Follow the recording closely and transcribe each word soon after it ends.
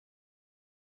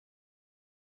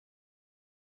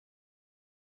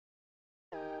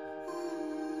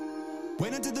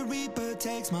Wait until the Reaper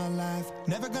takes my life.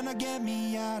 Never gonna get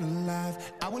me out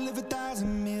alive. I will live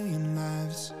 1,000 million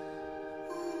lives.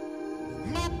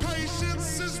 My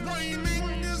patience is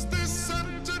waning. Is this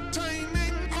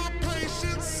entertaining? My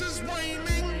patience is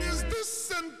waning. Is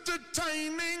this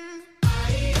entertaining?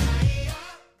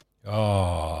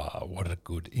 Oh, what a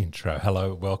good intro.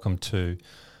 Hello, welcome to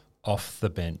Off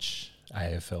the Bench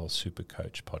AFL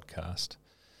Supercoach podcast,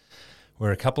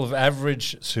 where a couple of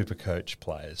average Supercoach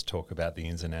players talk about the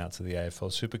ins and outs of the AFL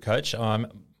Supercoach. I'm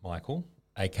Michael,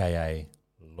 a.k.a.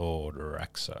 Lord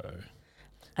Raxo.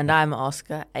 And I'm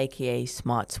Oscar, a.k.a.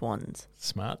 Smart Swans.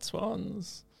 Smart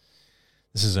Swans.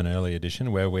 This is an early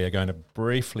edition where we are going to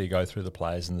briefly go through the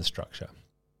players and the structure.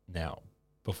 Now,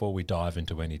 before we dive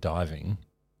into any diving,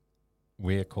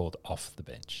 we're called Off the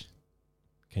Bench.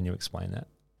 Can you explain that?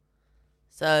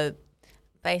 So,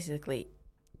 basically,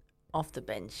 off the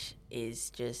bench is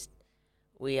just,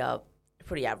 we are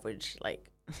pretty average,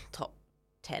 like top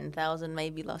 10,000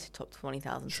 maybe, last year top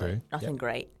 20,000. True. So nothing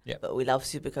great. Yep. But we love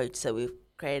Supercoach, so we've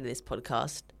created this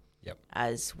podcast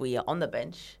as we are on the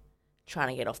bench, trying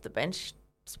to get off the bench,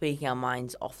 speaking our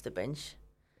minds off the bench,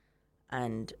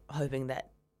 and hoping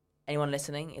that anyone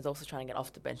listening is also trying to get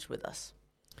off the bench with us.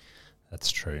 That's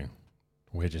true.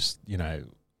 We're just,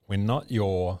 we're not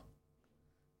your...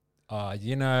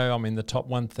 I'm in the top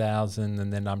 1,000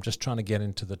 and then I'm just trying to get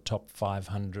into the top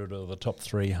 500 or the top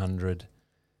 300.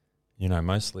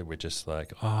 Mostly we're just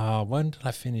like, when did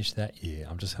I finish that year?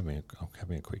 I'm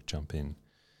having a quick jump in.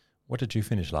 What did you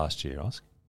finish last year, Oscar?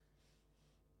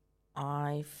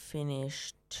 I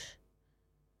finished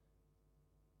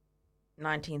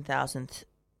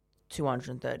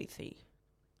 19,233.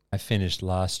 I finished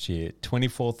last year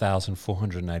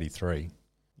 24,483.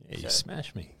 Yeah, you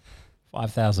smashed me.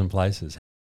 5,000 places.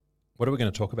 What are we going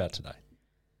to talk about today?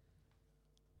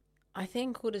 I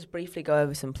think we'll just briefly go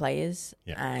over some players.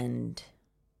 Yeah. And,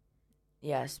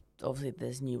 yes, obviously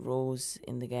there's new rules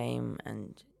in the game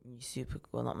and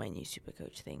not my new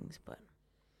Supercoach things, but,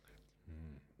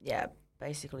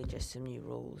 basically just some new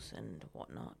rules and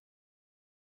whatnot.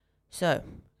 So,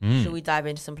 should we dive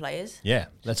into some players? Yeah,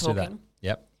 let's do that.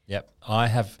 Yep.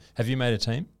 Have you made a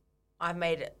team? I've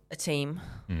made a team,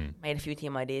 made a few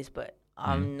team ideas, but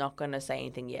I'm not going to say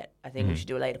anything yet. I think we should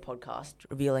do a later podcast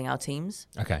revealing our teams.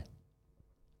 Okay.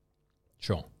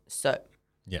 Sure. So,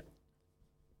 to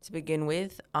begin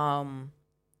with,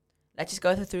 let's just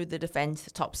go through the defence, the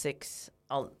top six.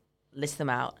 I'll list them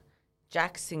out.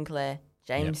 Jack Sinclair,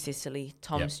 James Sicily,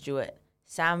 Tom Stewart,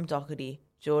 Sam Doherty,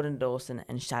 Jordan Dawson,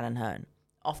 and Shannon Hearn.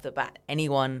 Off the bat,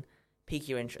 anyone pique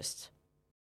your interest?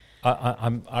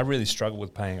 I really struggle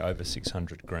with paying over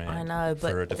 $600,000. I know,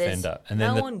 but for a defender, and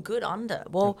then no one good under.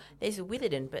 Well, there's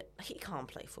Witherden, but he can't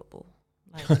play football.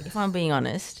 Like, if I'm being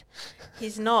honest,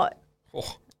 he's not.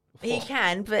 He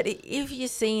can, but if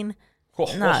you've seen,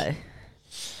 no.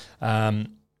 The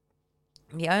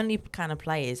only kind of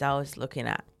players I was looking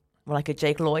at were like a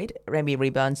Jake Lloyd, maybe a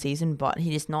rebound season, but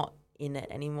he's just not in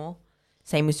it anymore.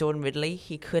 Same with Jordan Ridley,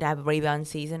 he could have a rebound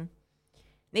season.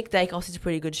 Nick Dacos is a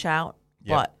pretty good shout,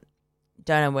 but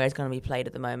don't know where it's going to be played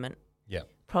at the moment. Yeah.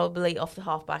 Probably off the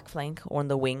half-back flank or on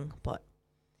the wing, but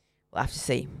we'll have to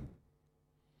see.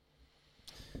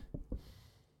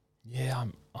 Yeah,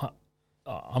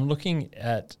 I'm looking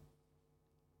at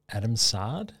Adam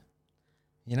Sard,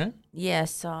 Yeah,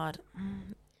 Sard.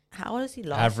 How old is he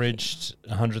last Averaged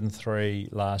 103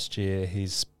 last year.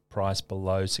 His price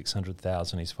below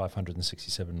 600,000. He's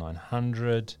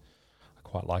 567,900. I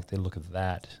quite like the look of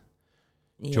that.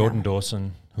 Yeah. Jordan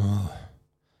Dawson.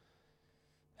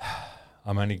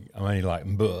 I'm only like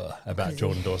about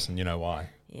Jordan Dawson. You know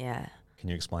why? Yeah. Can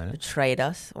you explain it? Betrayed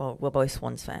us. Well, we're both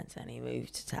Swans fans, and he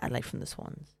moved to Adelaide from the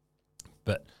Swans.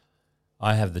 But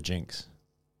I have the jinx.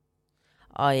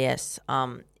 Oh, yes.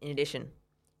 In addition,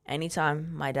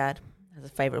 anytime my dad has a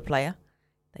favourite player,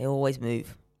 they always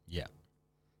move. Yeah.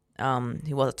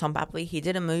 He was at Tom Papley. He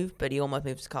didn't move, but he almost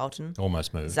moved to Carlton.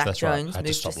 Almost moved. Zach That's Jones right.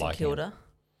 moved to St Kilda.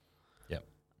 Yep.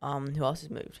 Who else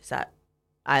has moved? Is that?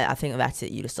 I think that's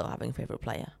it. You just start having a favourite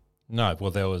player. No, well,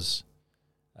 there was...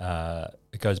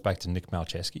 it goes back to Nick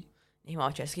Malcheski. Nick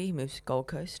Malcheski, he moved to Gold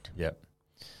Coast. Yep.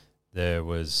 There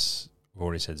was... We've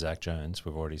already said Zach Jones.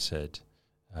 We've already said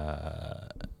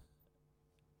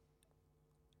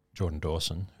Jordan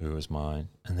Dawson, who was mine.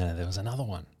 And then there was another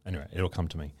one. Anyway, it'll come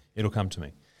to me.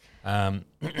 So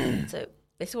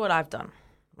this is what I've done,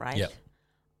 right? Yep.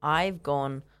 I've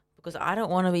gone, because I don't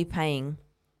want to be paying...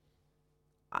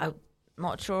 I'm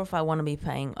not sure if I want to be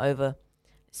paying over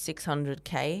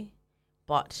 600K,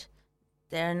 but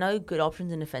there are no good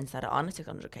options in defence that are under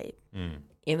 600k. Mm.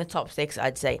 In the top 6,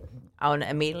 I'd say I would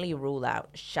immediately rule out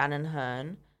Shannon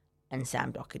Hearn and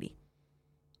Sam Doherty.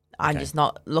 I'm Okay. just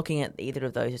not looking at either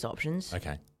of those as options.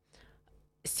 Okay.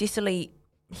 Sicily,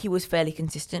 he was fairly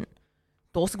consistent.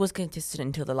 Dawson was consistent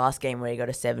until the last game where he got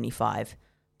a 75.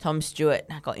 Tom Stewart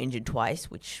got injured twice,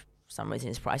 which for some reason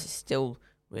his price is still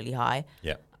really high.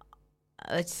 Yeah.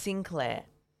 It's Sinclair,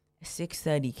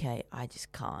 630k. I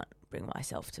just can't bring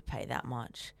myself to pay that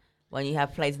much. When you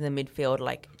have players in the midfield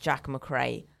like Jack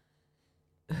McRae,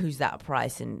 who's that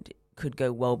price and could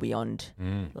go well beyond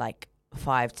like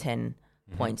 5-10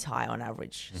 points high on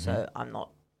average. So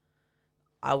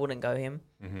I wouldn't go him.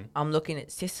 I'm looking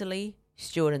at Sicily,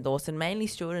 Stewart and Dawson, mainly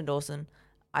Stewart and Dawson.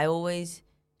 I always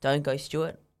don't go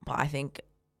Stewart, but I think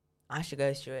I should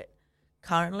go Stewart.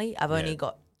 Currently, I've only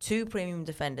got 2 premium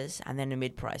defenders and then a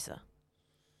mid-pricer.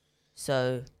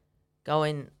 So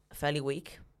going fairly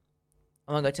weak.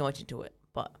 I won't go too much into it,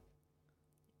 but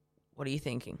what are you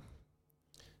thinking?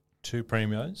 2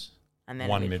 premios And then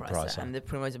 1 a mid-pricer. And the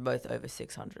premiums are both over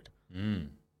 600.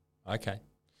 Okay.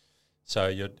 So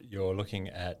you're looking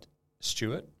at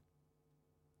Stewart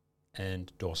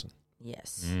and Dawson.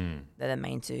 Yes. They're the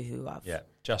main 2 who I've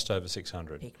just over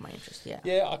 600. piqued my interest. Yeah.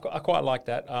 Yeah, I quite like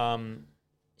that.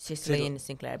 Sicily and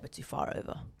Sinclair, but too far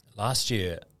over. Last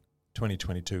year,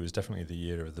 2022, was definitely the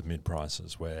year of the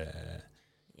mid-prices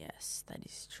Yes, that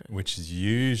is true. which is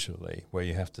usually where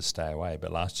you have to stay away.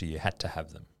 But last year you had to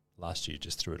have them. Last year you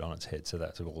just threw it on its head, so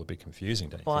that's all a bit confusing,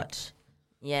 don't you think? But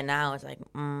yeah, now it's like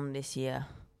this year.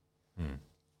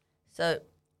 So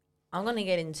I'm going to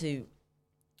get into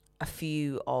a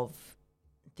few of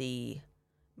the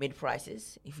mid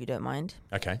prices, if you don't mind.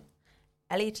 Okay.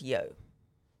 Elliot Yeo,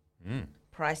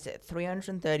 priced at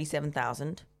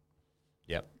 337,000.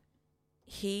 Yep.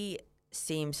 He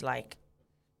seems like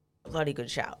a bloody good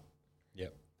shout.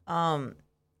 Yep.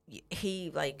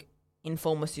 He like in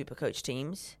former Supercoach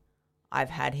teams, I've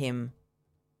had him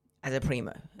as a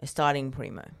primo, a starting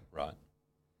primo. Right.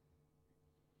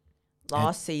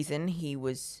 Last season, he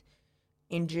was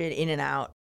injured in and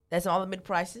out. There's some other mid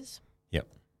prices. Yep.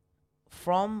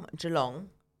 From Geelong,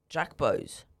 Jack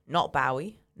Bowes, not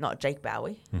Bowie, not Jake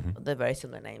Bowie. They're very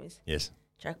similar names. Yes.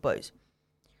 Jack Bowes.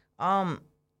 Geelong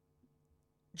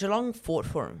fought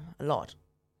for him a lot.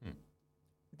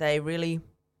 They really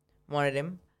wanted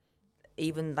him.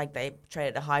 Even like they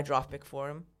traded a high draft pick for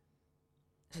him.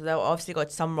 So they obviously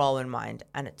got some role in mind.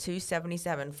 And at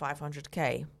 277,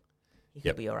 500k, he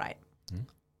could be all right.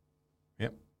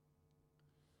 Yep.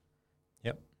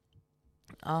 Yep.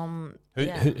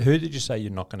 Yeah. Who did you say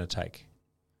you're not going to take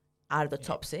Out of the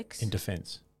top 6, in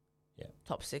defence?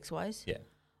 top 6 wise. Yeah.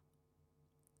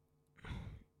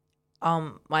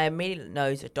 My immediate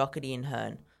nose are Doherty and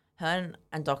Hearn. Hearn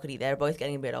and Doherty, they're both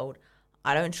getting a bit old.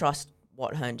 I don't trust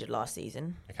what Hearn did last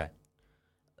season, Okay.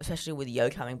 especially with Yo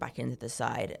coming back into the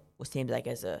side, which seems like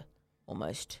as a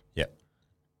almost Yep.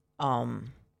 like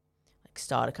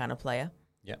starter kind of player.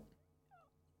 Yep.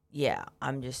 Yeah,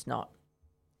 I'm just not.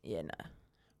 Yeah, no.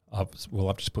 I've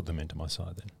just put them into my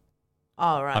side then.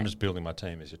 Oh, right. I'm just building my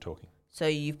team as you're talking. So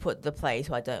you've put the players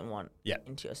who I don't want Yeah.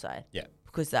 into your side. Yeah.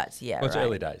 Because that's, Well, it's right.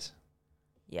 early days.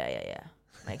 Yeah.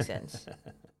 Makes sense.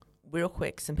 Real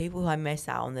quick, some people who I miss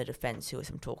out on the defence who are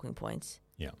some talking points.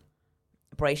 Yeah.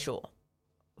 Brayshaw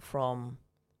from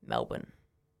Melbourne.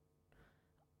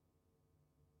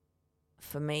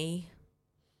 For me,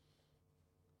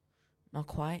 not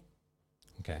quite.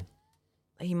 Okay.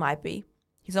 He might be.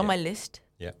 He's on my list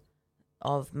Yeah.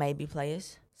 of maybe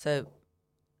players. So,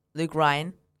 Luke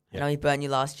Ryan, I know he burned you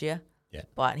last year. Yeah.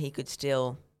 But he could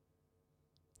still...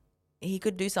 He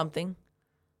could do something.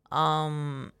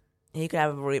 He could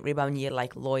have a rebound year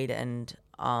like Lloyd and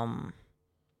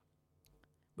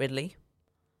Ridley.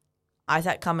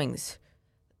 Isaac Cummings.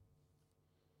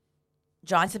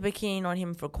 Giants have been keen on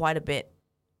him for quite a bit.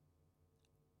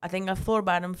 I think I've thought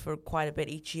about him for quite a bit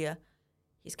each year.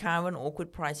 He's kind of an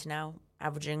awkward price now,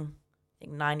 averaging, I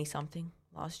think, 90-something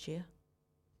last year.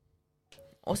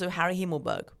 Also, Harry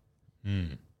Himmelberg.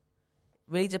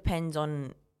 Really depends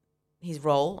on his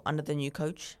role under the new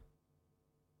coach.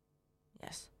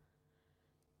 Yes.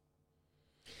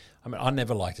 I mean, I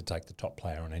never like to take the top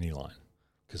player on any line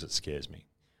because it scares me.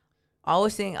 I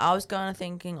was kind of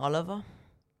thinking Oliver.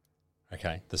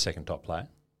 Okay, the second top player.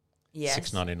 Yes.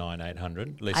 699,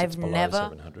 800. At least I've it's below never-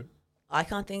 700. I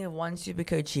can't think of one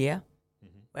Supercoach year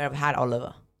where I've had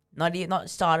Oliver. Not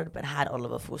started, but had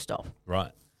Oliver full stop.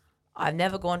 Right. I've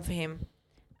never gone for him.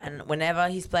 And whenever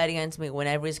he's played against me,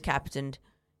 whenever he's captained,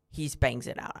 he bangs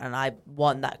it out. And I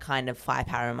want that kind of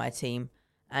firepower in my team.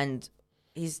 And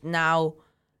he's now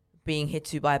being hit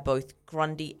to by both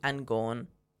Grundy and Gawn.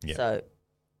 Yeah. So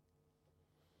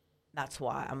that's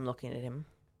why I'm looking at him.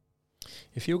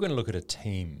 If you're going to look at a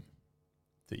team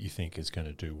that you think is going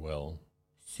to do well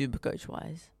Supercoach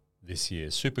wise. this year,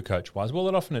 Supercoach wise, well,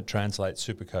 it translates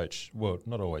Supercoach. Well,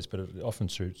 not always, but it often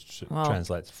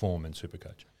translates form in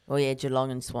Supercoach. Well, yeah,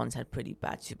 Geelong and Swans had pretty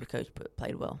bad Supercoach, but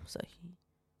played well.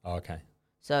 Okay.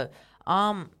 So,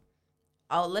 I'll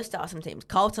list out some teams.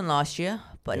 Carlton last year,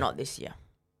 but not this year.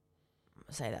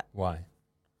 I'll say that. Why?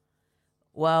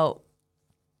 Well,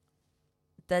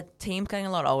 the team's getting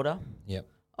a lot older. Yep.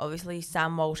 Obviously,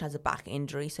 Sam Walsh has a back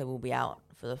injury, so we'll be out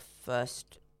for the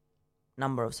first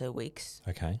number of so weeks.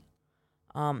 Okay.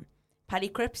 Paddy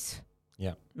Cripps,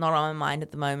 Yeah. not on my mind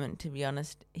at the moment, to be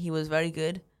honest. He was very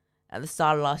good at the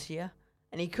start of last year,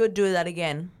 and he could do that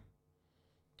again.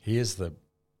 He is the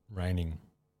reigning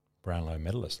Brownlow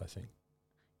medalist, I think.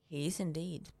 He is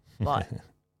indeed. But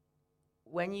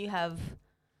when you have...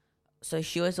 So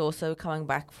Shearer's also coming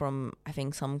back from, I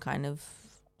think, some kind of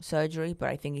surgery, but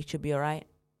I think he should be all right.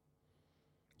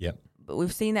 Yep. But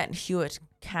we've seen that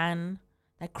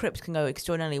that Cripps can go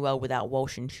extraordinarily well without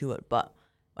Walsh and Stewart, but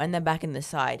when they're back in the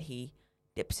side, he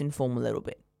dips in form a little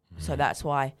bit. Mm-hmm. So that's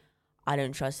why I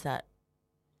don't trust that.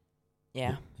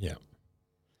 Yeah. Yeah.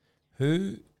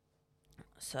 Who?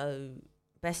 So,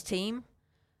 best team?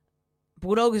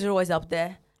 Bulldogs are always up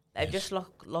there. They've Yes. just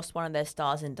lost one of their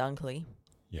stars in Dunkley.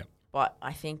 Yep. But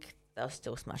I think they'll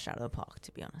still smash out of the park,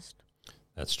 to be honest.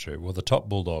 That's true. Well, the top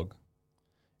Bulldog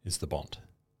is the Bont.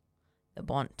 The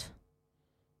Bont.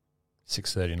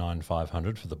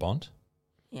 639,500 for the Bont.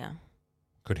 Yeah.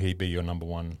 Could he be your number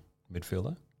one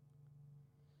midfielder?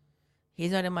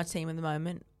 He's not in my team at the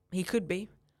moment. He could be.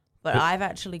 But Who- I've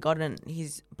actually gotten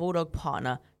his Bulldog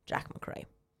partner, Jack McRae.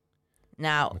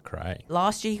 Now, McRae.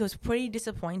 last year he was pretty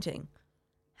disappointing.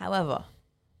 However,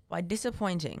 by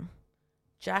disappointing,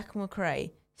 Jack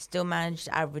McRae still managed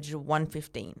to average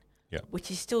 115, Yep. which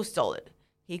is still solid.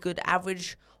 He could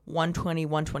average 120,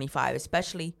 125,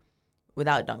 especially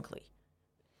without Dunkley.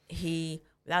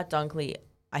 Without Dunkley,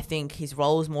 I think his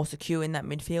role is more secure in that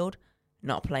midfield,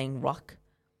 not playing ruck,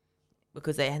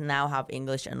 because they now have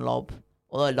English and Lob,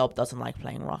 although Lob doesn't like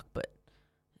playing ruck, but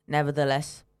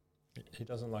nevertheless. He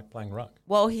doesn't like playing ruck.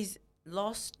 Well, he's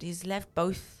left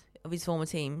both of his former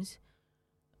teams,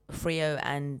 Freo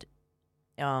and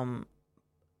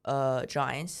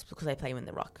Giants, because they play him in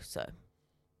the ruck. So,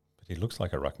 But he looks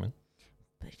like a ruckman.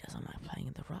 but he doesn't like playing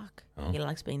in the ruck. Oh. He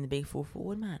likes being the big full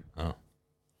forward man. Oh.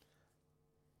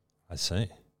 I see.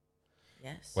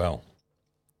 Yes. Well,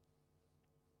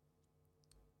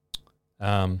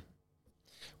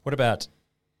 what about...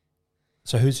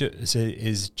 So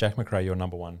is Jack McRae your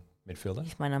number one midfielder?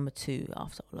 He's my number 2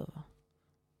 after Oliver.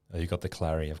 Oh, you got the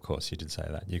Clary, of course. You did say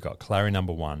that. You got Clary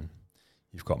number 1.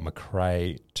 You've got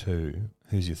McRae 2.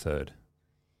 Who's your third?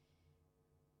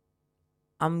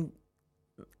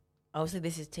 Obviously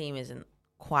this team isn't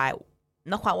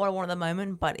not quite what I want at the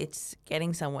moment, but it's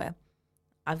getting somewhere.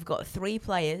 I've got 3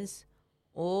 players,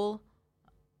 all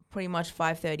pretty much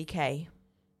 530k,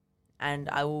 and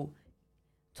I will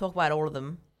talk about all of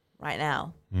them right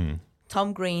now.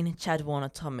 Tom Green, Chad Warner,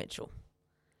 Tom Mitchell.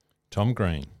 Tom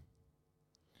Green,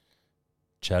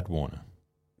 Chad Warner,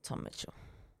 Tom Mitchell.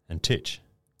 and Titch.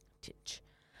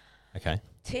 Okay.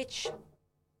 Titch,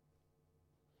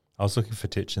 I was looking for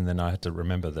Titch, and then I had to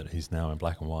remember that he's now in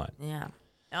black and white. yeah.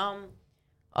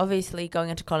 Obviously going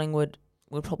into Collingwood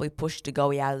will probably push De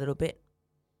Goey out a little bit.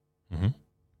 Mm-hmm.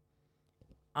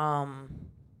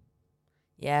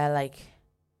 Yeah, like,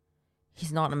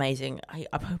 he's not amazing. I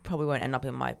probably won't end up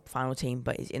in my final team,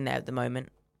 but he's in there at the moment.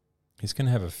 He's going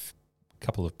to have a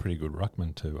couple of pretty good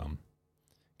ruckmen to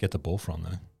get the ball from,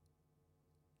 though.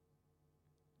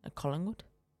 At Collingwood,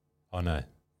 Oh, no.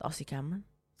 Darcy Cameron.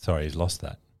 Sorry, he's lost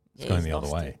that. It's Yeah, going he's the other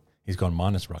lost way. it. He's gone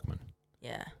minus ruckman.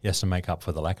 Yeah. He has to make up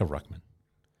for the lack of ruckman.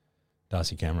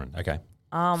 Darcy Cameron. Okay.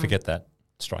 Forget that.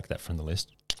 Strike that from the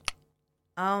list.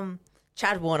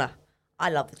 Chad Warner. I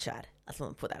love the Chad. I just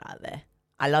want to put that out there.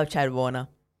 I love Chad Warner.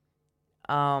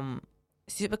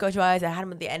 Supercoach wise, I had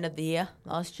him at the end of the year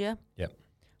last year. Yep.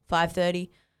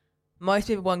 530. Most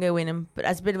people won't go win him, but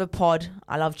as a bit of a pod,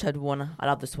 I love Chad Warner. I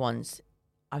love the Swans.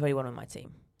 I really want him on my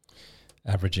team.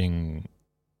 Averaging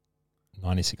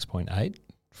 96.8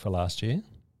 for last year.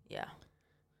 Yeah.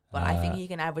 But I think he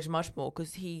can average much more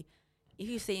because if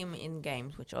you see him in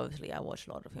games, which obviously I watch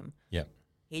a lot of him, Yep.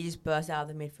 he just bursts out of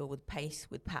the midfield with pace,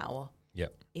 with power.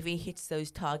 Yep. If he hits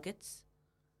those targets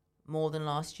more than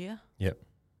last year, Yep.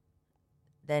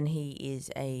 then he's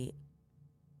a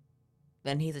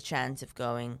chance of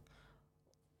going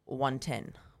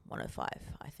 110, 105,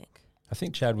 I think. I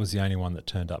think Chad was the only one that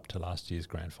turned up to last year's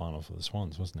grand final for the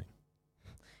Swans, wasn't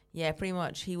he? Yeah, pretty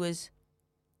much. He was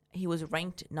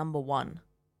ranked number 1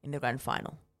 in the grand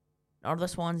final. Not the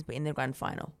Swans, but in the grand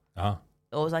final. Ah.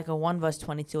 It was like a 1 versus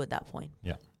 22 at that point.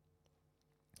 Yeah.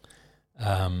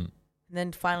 And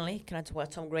then finally, can I talk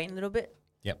about Tom Green a little bit?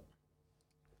 Yep.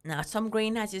 Now, Tom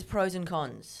Green has his pros and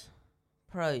cons.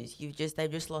 Pros,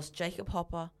 they've just lost Jacob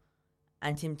Hopper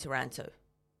and Tim Taranto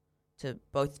to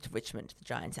Richmond, the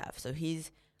Giants have. So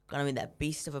he's going to be that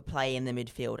beast of a play in the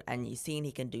midfield, and you've seen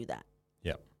he can do that.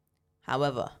 Yep.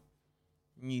 However,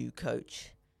 new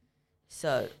coach.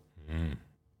 So,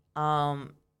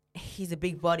 he's a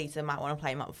big body, so might want to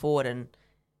play him up forward and,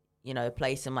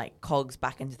 play some like cogs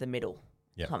back into the middle.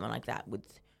 Yep. Something like that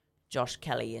with Josh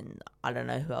Kelly and I don't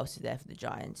know who else is there for the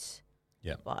Giants.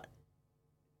 Yeah. But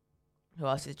who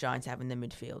else does the Giants have in the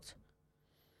midfield?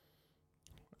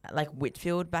 Like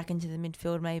Whitfield back into the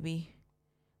midfield maybe.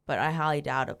 But I highly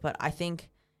doubt it. But I think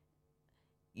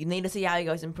you need to see how he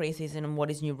goes in preseason and what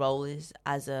his new role is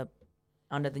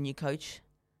under the new coach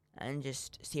and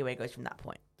just see where he goes from that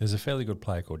point. There's a fairly good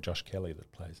player called Josh Kelly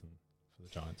that plays for the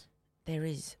Giants. There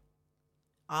is.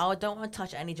 I don't want to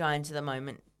touch any Giants at the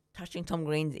moment. Touching Tom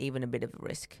Green's even a bit of a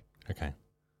risk. Okay.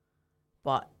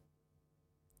 But,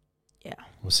 yeah.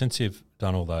 Well, since you've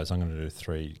done all those, I'm going to do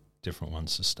 3 different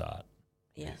ones to start.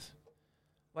 Yeah. With.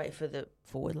 Wait for the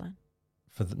forward line?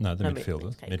 The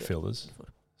midfielders. Okay, midfielders. Good.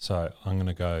 So I'm going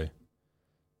to go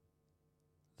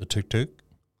the Tuk.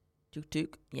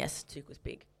 Tuk. Yes, Tuk was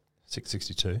big.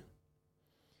 662.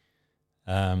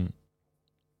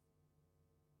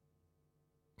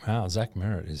 Wow, Zach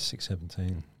Merritt is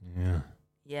 617. Yeah.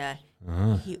 Yeah.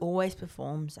 He always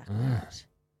performs, Zach Merritt.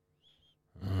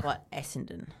 But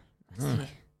Essendon.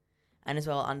 And as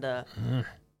well under...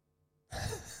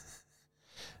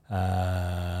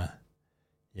 Yeah,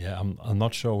 I'm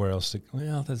not sure where else to...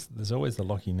 Well, there's always the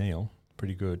Lockie Neal.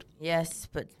 Pretty good. Yes,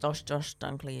 but Josh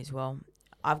Dunkley as well.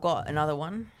 I've got another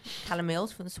one. Callum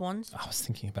Mills for the Swans. I was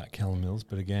thinking about Callum Mills,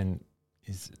 but again,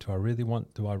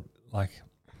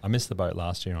 I missed the boat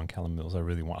last year on Callum Mills. I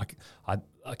really want...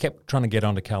 I kept trying to get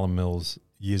onto Callum Mills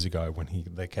years ago when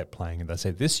they kept playing, and they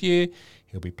said, this year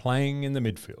he'll be playing in the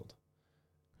midfield.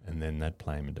 And then they'd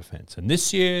play him in defence. And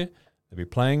this year they'll be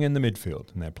playing in the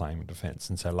midfield, and they're playing in defence.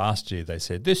 And so last year they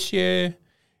said, this year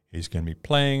he's going to be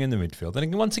playing in the midfield.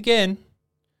 And once again,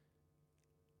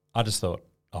 I just thought,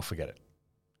 I'll forget it.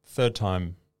 Third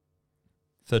time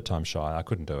shy, I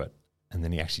couldn't do it. And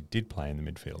then he actually did play in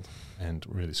the midfield and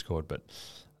really scored. But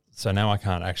so now I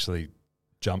can't actually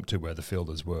jump to where the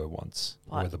fielders were once,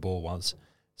 where the ball was.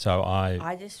 So I'm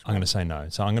going to say no.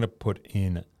 So I'm going to put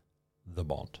in the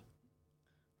Bond.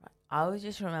 I was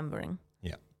just remembering.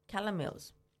 Yeah. Callum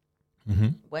Mills. Mm-hmm.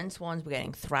 When Swans were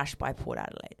getting thrashed by Port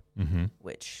Adelaide, mm-hmm.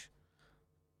 which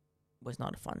was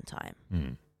not a fun time.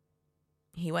 Mm.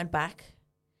 He went back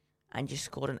and just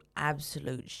scored an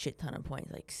absolute shit ton of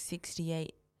points, like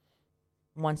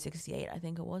 168, I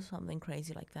think it was, something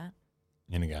crazy like that.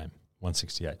 In a game,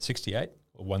 168. 68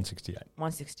 or 168?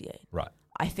 168. Right.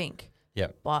 I think. Yeah.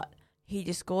 But he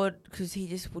just scored because he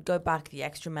just would go back the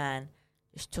extra man,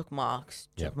 just took marks,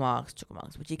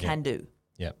 which he can do.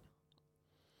 Yeah.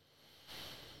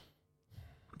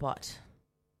 But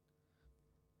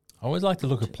I always like to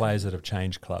look at players that have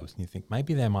changed clubs, and you think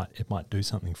maybe it might do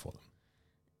something for them.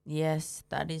 Yes,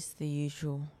 that is the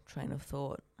usual train of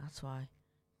thought. That's why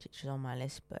Titch is on my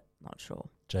list, but not sure.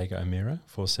 Jake O'Meara,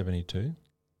 472.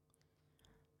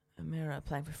 O'Meara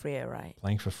playing for Freo, right?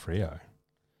 Playing for Freo.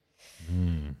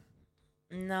 Mm.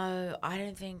 No, I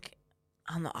don't think.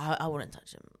 I wouldn't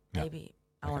touch him. No. Maybe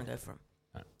I want to go for him.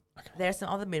 No. Okay. There are some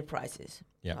other mid prices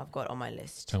I've got on my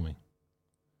list. Tell me.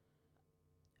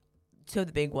 2 of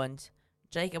the big ones,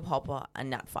 Jacob Hopper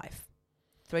and Nat Fife.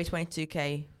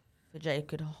 322k for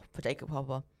Jacob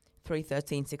Hopper,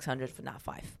 313,600 for Nat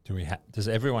Fife. Does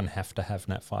everyone have to have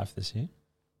Nat Fife this year?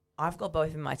 I've got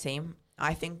both in my team.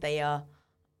 I think they are.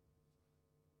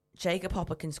 Jacob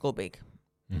Hopper can score big,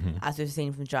 as we've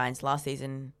seen from Giants last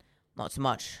season. Not so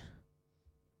much,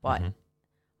 but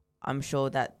I'm sure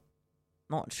that,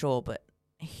 not sure, but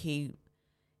he's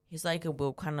like a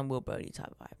Will Brody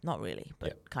type vibe. Not really,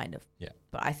 but kind of. Yeah.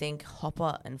 But I think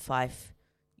Hopper and Fife,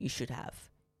 you should have.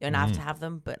 You don't have to have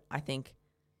them, but I think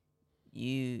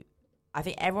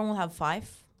everyone will have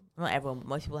Fife. Not everyone, but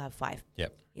most people have Fife.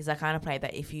 Yep. He's that kind of player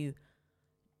that if you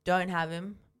don't have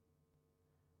him,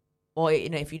 or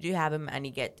if you do have him and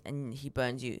he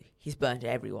burns you, he's burned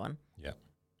everyone. Yeah.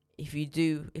 If you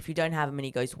don't have him and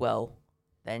he goes well,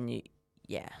 then you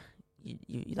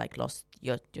like lost.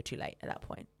 You're too late at that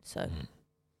point. So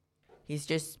he's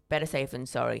just better safe than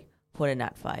sorry. Put in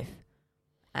that 5.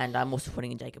 And I'm also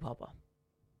putting in Jacob Hopper.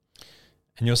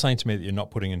 And you're saying to me that you're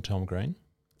not putting in Tom Green?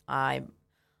 I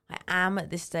am at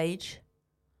this stage,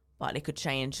 but it could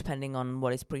change depending on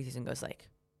what his preseason goes like.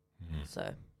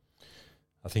 So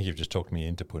I think you've just talked me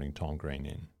into putting Tom Green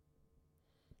in.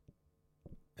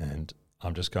 And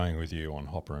I'm just going with you on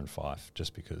Hopper and Fife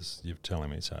just because you're telling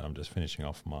me so. I'm just finishing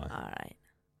off all right.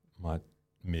 my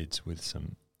mids with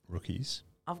some rookies.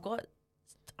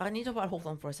 I need to talk about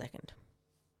Hawthorn for a second.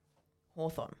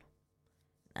 Hawthorn.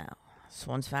 Now,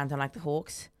 Swans fans don't like the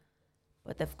Hawks,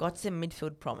 but they've got some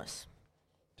midfield promise.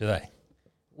 Do they?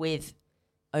 With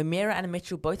O'Meara and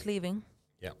Mitchell both leaving,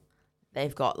 Yep.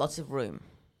 they've got lots of room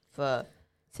for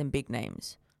some big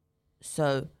names.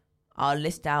 So I'll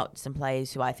list out some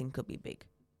players who I think could be big.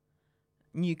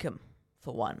 Newcomb,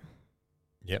 for one.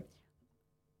 Yep.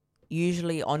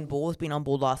 Usually on ball, has been on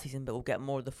ball last season, but we'll get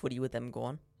more of the footy with them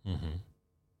gone. Mm-hmm.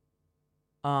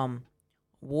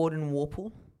 Ward and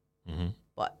Warple, Mm-hmm.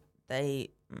 but they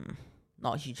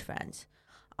not huge fans.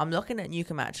 I'm looking at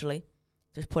Newcomb actually,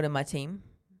 just put in my team,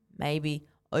 maybe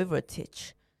over a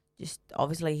titch. Just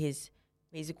obviously he's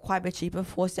quite a bit cheaper,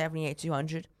 478,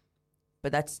 200,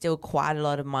 but that's still quite a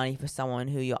lot of money for someone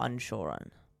who you're unsure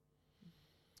on.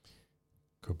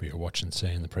 Could be a watch and see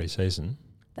in the pre-season.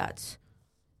 That's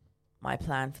my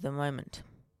plan for the moment.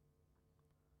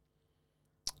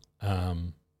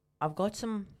 I've got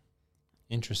some.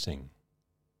 Interesting.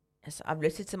 Yes, I've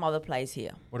listed some other plays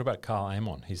here. What about Carl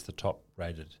Amon? He's the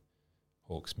top-rated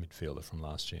Hawks midfielder from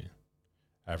last year.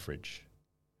 Average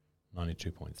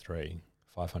 92.3,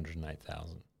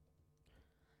 508,000.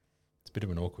 It's a bit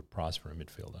of an awkward price for a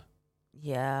midfielder.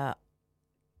 Yeah,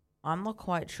 I'm not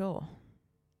quite sure,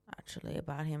 actually,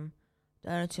 about him.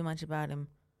 Don't know too much about him.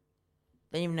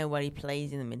 Don't even know where he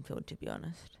plays in the midfield, to be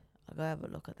honest. I'll go have a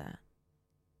look at that.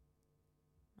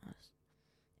 Nice.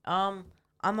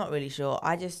 I'm not really sure.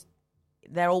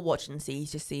 They're all watching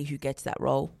to see who gets that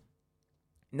role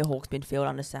in the Hawks midfield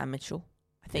under Sam Mitchell.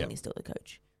 I think he's still the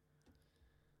coach.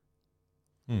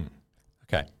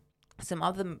 Okay. Some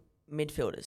other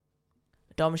midfielders.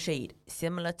 Dom Sheed,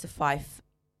 similar to Fife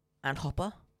and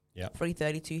Hopper. Yeah.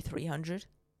 332, 300.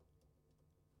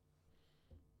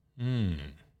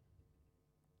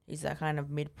 He's that kind of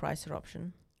mid-pricer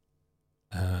option.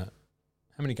 How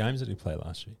many games did he play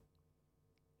last year?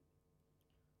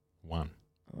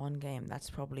 One game. That's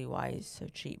probably why he's so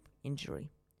cheap.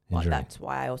 Injury. But that's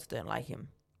why I also don't like him.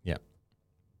 Yeah.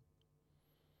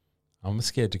 I'm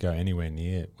scared to go anywhere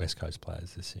near West Coast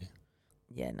players this year.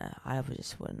 Yeah, no, I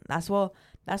just wouldn't. That's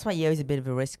why Yeo's a bit of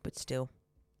a risk, but still.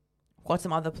 Got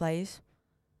some other players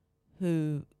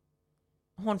who...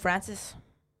 Horn Francis.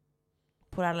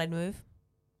 Port Adelaide move.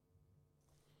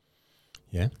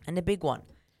 Yeah. And the big one.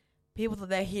 People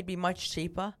thought he'd be much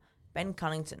cheaper. Ben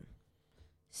Cunnington.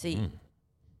 See,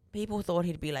 people thought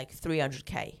he'd be like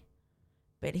 300k,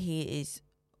 but he is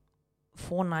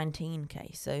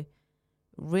 419k. So,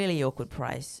 really awkward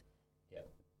price.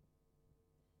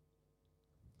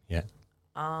 Yeah.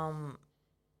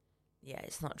 Yeah,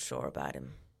 it's not sure about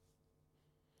him.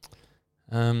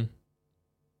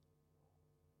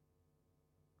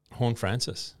 Horn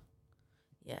Francis.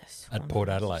 Yes. At Port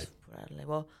Adelaide. Port Adelaide.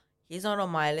 Well, he's not on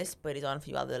my list, but he's on a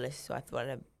few other lists, so I thought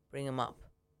I'd bring him up.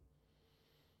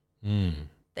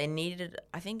 They needed,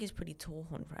 I think he's pretty tall,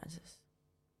 Horn Francis.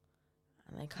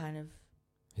 And they kind of...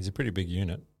 He's a pretty big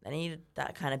unit. They needed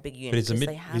that kind of big unit.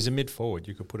 But he's a mid-forward.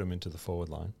 You could put him into the forward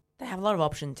line. They have a lot of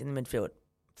options in the midfield.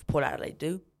 For Port Adelaide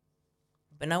do.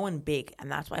 But no one big,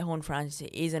 and that's why Horn Francis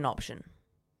is an option.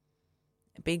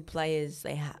 Big players,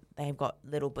 they've got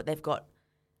little, but they've got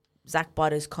Zach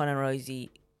Butters, Connor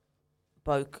Rosie,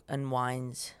 Boak and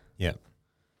Wines. Yeah.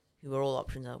 Who are all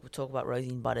options. We'll talk about Rosie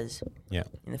and Butters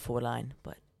in the forward line.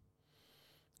 But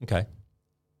okay.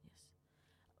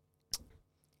 Yes.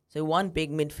 So one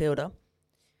big midfielder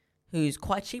who's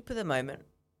quite cheap at the moment,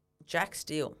 Jack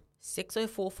Steele,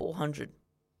 604, 400.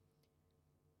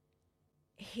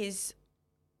 He's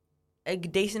a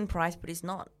decent price, but he's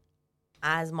not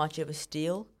as much of a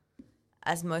steal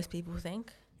as most people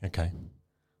think. Okay.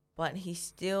 But he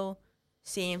still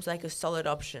seems like a solid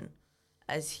option.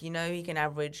 As he can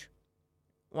average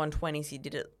 120s. He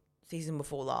did it season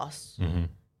before last. Mm-hmm.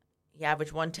 He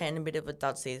averaged 110, a bit of a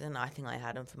dud season. I think I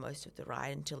had him for most of the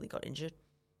ride until he got injured.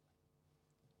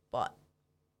 But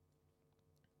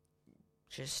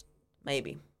just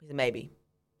maybe. He's a maybe.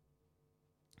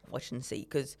 Watch and see.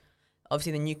 Because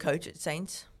obviously the new coach at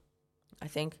Saints, I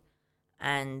think.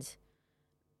 And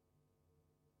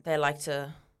they like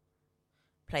to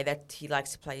play that. He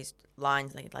likes to play his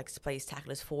lines. He likes to play his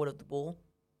tacklers forward of the ball.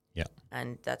 Yeah.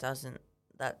 And that's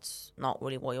not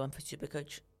really what you want for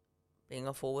Supercoach. being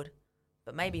a forward,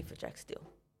 but maybe for Jack Steele.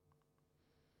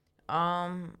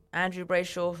 Andrew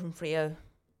Brayshaw from Freo.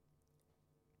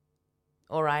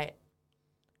 All right.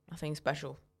 Nothing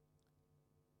special.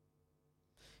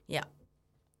 Yeah.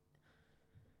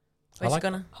 I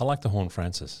like the Horn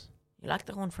Francis. You like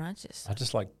the Horn Francis? I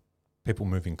just like people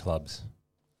moving clubs.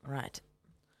 Right.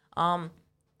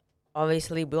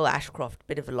 Obviously, Will Ashcroft,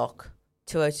 bit of a lock.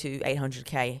 202,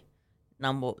 800k.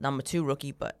 Number 2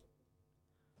 rookie, but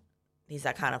he's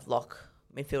that kind of lock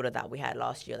midfielder that we had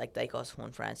last year, like Dacos,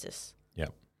 Horn Francis.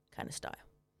 Yep. Kind of style.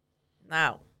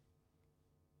 Now,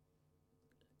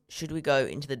 should we go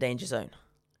into the danger zone?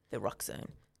 The ruck zone.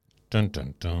 Dun,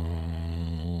 dun,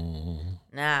 dun.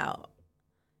 Now,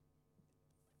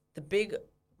 the big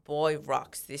boy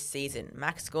rucks this season.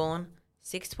 Max Gorn,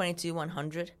 622,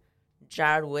 100.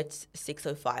 Jared Witts,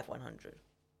 605, 100.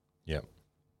 Yep.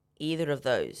 Either of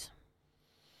those.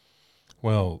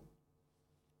 Well,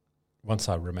 once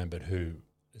I remembered who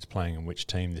is playing in which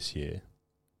team this year,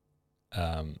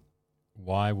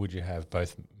 why would you have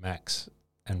both Max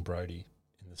and Brody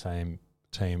in the same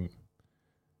team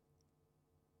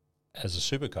as a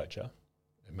super coacher?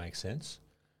 It makes sense.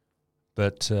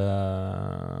 But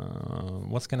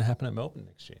what's going to happen at Melbourne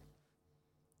next year?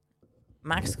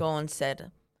 Max Gorn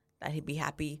said that he'd be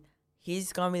happy.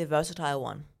 He's going to be the versatile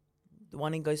one. The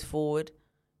one who goes forward,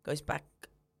 goes back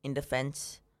in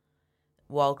defence,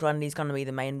 while Grundy's going to be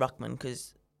the main ruckman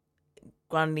because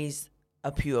Grundy's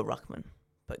a pure ruckman.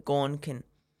 But Gorn can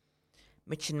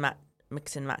mix and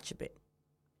match a bit.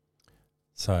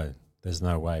 So there's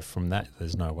no way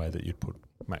that you'd put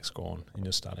Max Gorn in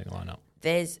your starting lineup.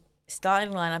 There's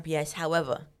starting lineup, yes.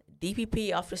 However,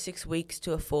 DPP after 6 weeks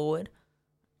to a forward,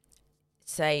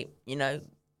 say,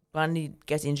 Grundy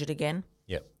gets injured again.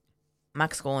 Yep.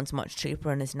 Max Gorn's much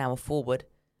cheaper and is now a forward.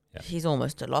 Yep. He's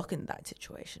almost a lock in that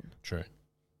situation. True.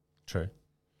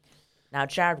 Now,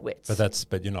 Jared Witts.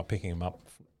 But you're not picking him up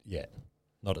yet.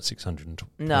 Not at 622.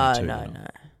 No.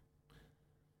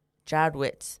 Jared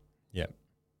Witts. Yep.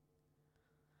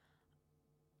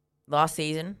 Last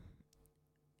season,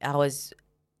 I was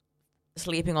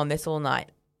sleeping on this all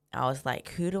night. I was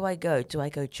like, who do I go? Do I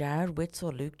go Jared Witts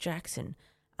or Luke Jackson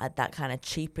at that kind of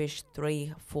cheapish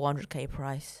 400k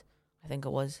price? I think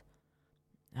it was.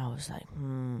 I was like,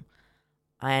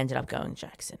 I ended up going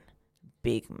Jackson.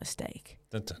 Big mistake.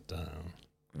 Dun, dun, dun.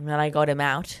 And then I got him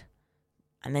out,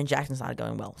 and then Jackson started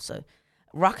going well. So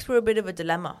rucks were a bit of a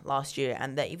dilemma last year,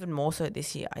 and they're even more so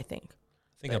this year, I think.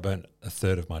 I burnt a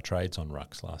third of my trades on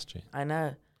rucks last year. I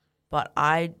know. But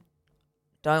I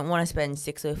don't want to spend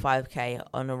 605k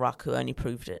on a ruck who only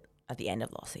proved it at the end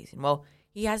of last season. Well,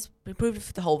 he proved it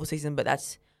for the whole season, but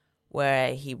that's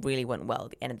where he really went well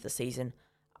at the end of the season.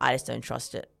 I just don't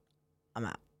trust it. I'm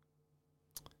out.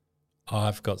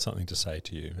 I've got something to say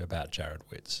to you about Jared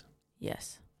Witts.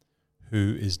 Yes.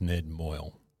 Who is Ned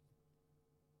Moyle?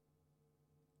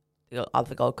 The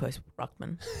other Gold Coast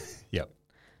ruckman. Yep.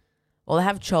 Well, they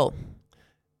have Chol.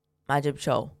 Majib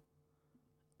Chol.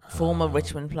 Former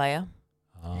Richmond player.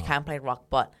 He can't play ruck,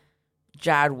 but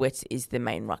Jared Witts is the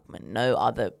main ruckman. No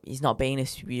other. He's not being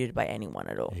distributed by anyone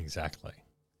at all. Exactly.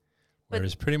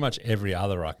 Whereas pretty much every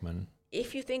other ruckman.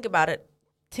 If you think about it,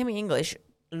 Timmy English,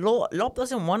 Lop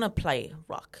doesn't want to play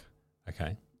ruck.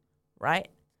 Okay. Right?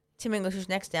 Tim English is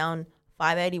next down,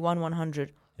 581,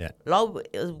 100. Yeah. Lob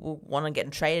will want to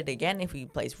get traded again if he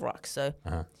plays ruck. So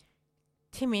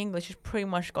Timmy English has pretty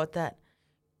much got that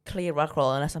clear ruck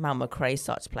role unless somehow McRae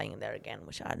starts playing in there again,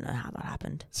 which I don't know how that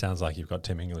happened. Sounds like you've got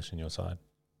Tim English on your side.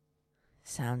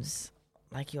 Sounds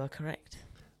like you are correct.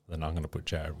 Then I'm going to put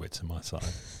Jared Witts on my side.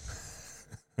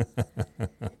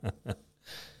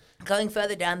 Going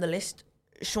further down the list,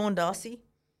 Sean Darcy.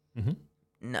 Mm-hmm.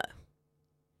 No.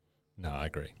 No, I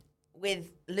agree.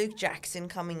 With Luke Jackson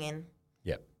coming in,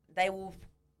 yep, they will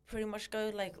pretty much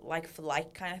go like for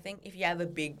like kind of thing. If you have a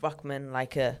big ruckman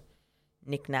like a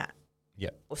Nick Nat,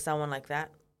 yep, or someone like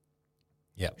that,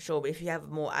 yep, sure. But if you have a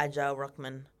more agile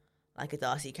ruckman like a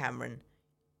Darcy Cameron,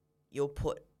 you'll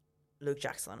put Luke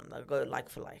Jackson on them. They'll go like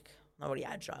for like, not really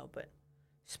agile, but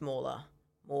smaller,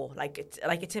 more like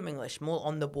a Tim English, more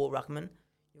on the ball ruckman.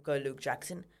 You'll go Luke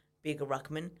Jackson. Bigger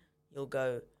ruckman, you'll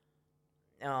go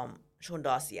Sean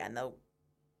Darcy, and I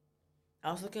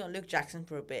was looking at Luke Jackson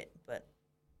for a bit, but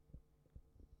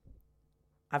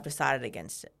I've decided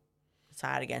against it.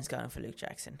 Decided against going for Luke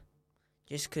Jackson,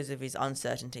 just because of his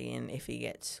uncertainty and if he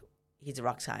gets his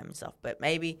ruck time and stuff. But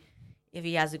maybe if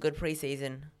he has a good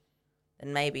preseason,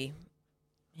 then maybe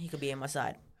he could be in my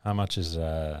side. How much is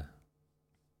Luke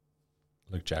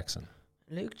Jackson?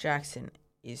 Luke Jackson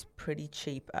is pretty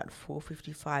cheap at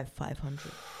 $455,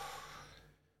 $500.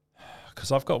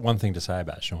 because I've got one thing to say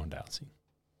about Sean Darcy.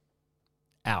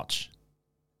 Ouch.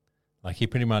 Like he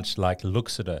pretty much like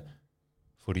looks at a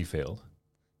footy field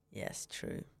Yes,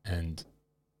 true. and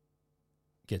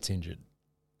gets injured.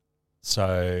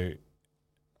 So,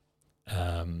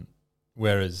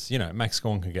 whereas, Max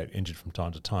Gawn can get injured from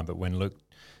time to time, but when Luke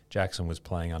Jackson was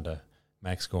playing under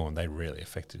Max Gawn, they really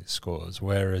affected his scores.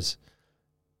 Whereas,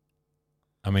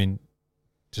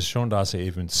 does Sean Darcy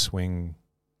even swing?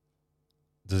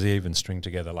 Does he even string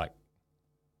together like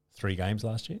 3 games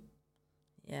last year?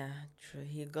 Yeah, true.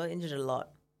 He got injured a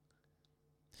lot.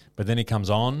 But then he comes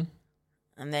on.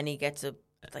 And then he gets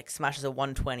smashes a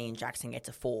 120 and Jackson gets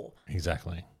a 4.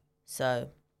 Exactly. So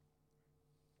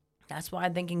that's why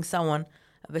I'm thinking someone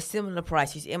of a similar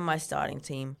price who's in my starting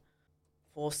team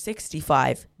for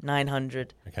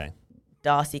 65,900. Okay.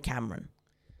 Darcy Cameron.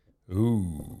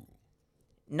 Ooh.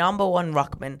 Number 1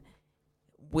 ruckman.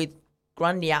 With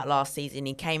Grundy out last season,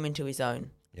 he came into his own.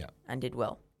 Yeah. And did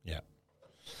well. Yeah.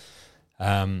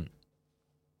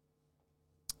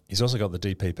 He's also got the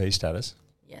DPP status.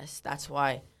 Yes, that's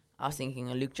why I was thinking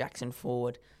a Luke Jackson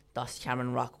forward, Darcy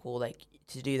Cameron ruck, or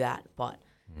to do that, but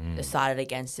decided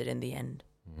against it in the end.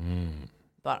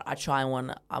 But I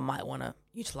might want to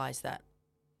utilize that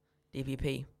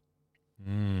DPP.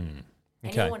 Okay.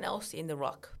 Anyone else in the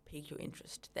ruck pique your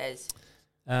interest? There's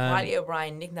Riley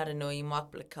O'Brien, Nick Natanui,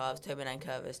 Mark Blickcarves, Tobin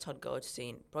Ankervis, Todd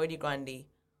Goldstein, Brodie Grundy,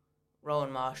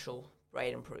 Rowan Marshall,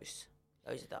 Braden Bruce.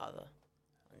 Those are the other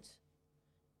ones.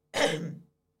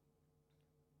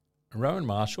 Rowan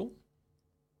Marshall.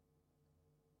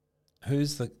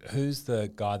 Who's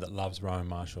the guy that loves Rowan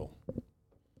Marshall?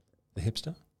 The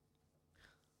hipster?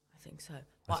 I think so.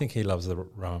 I think he loves the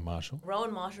Rowan Marshall.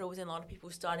 Rowan Marshall was in a lot of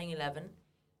people's starting 11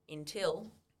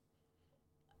 until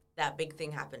that big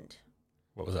thing happened.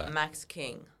 What was that? Max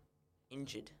King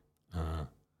injured.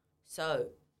 So,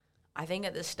 I think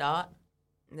at the start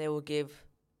they will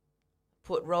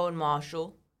put Rowan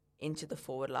Marshall into the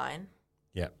forward line.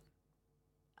 Yep.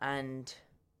 And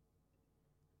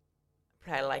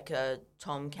play like a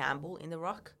Tom Campbell in the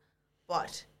ruck.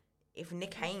 But if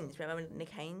Nick Haynes, remember Nick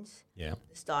Haynes? Yeah.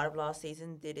 The start of last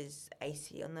season did his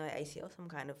ACL,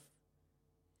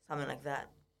 something like that.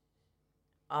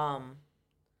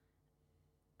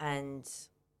 And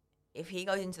if he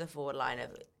goes into the forward line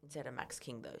instead of Max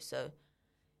King, though, so it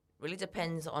really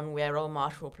depends on where Rowan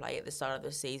Marshall will play at the start of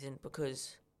the season,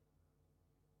 because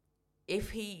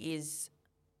if he is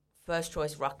first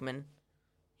choice ruckman,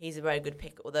 he's a very good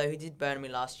pick, although he did burn me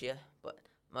last year, but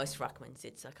most ruckmans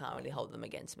did, so I can't really hold them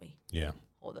against me. Yeah.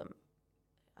 Hold them,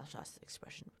 that's just the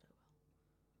expression.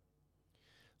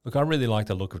 Look, I really like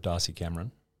the look of Darcy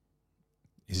Cameron.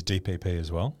 He's DPP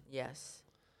as well. Yes.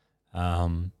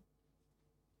 Who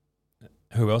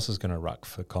else is going to ruck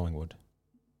for Collingwood?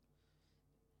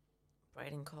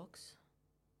 Brandon Cox.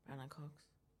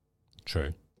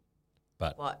 True.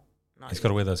 But What? No, he's got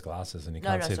to wear those glasses and he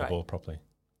can't see the ball properly.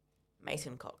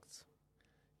 Mason Cox.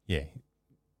 Yeah.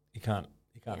 He can't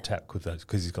tap with those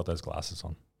because he's got those glasses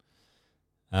on.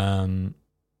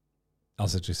 I'll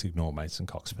just ignore Mason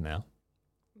Cox for now.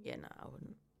 Yeah, no, I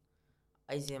wouldn't.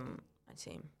 I see him.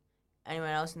 Anyone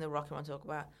else in the ruck you want to talk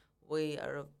about? We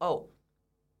are... Oh,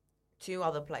 2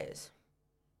 other players.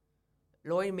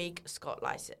 Lloyd Meek, Scott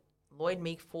Lysett. Lloyd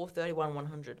Meek,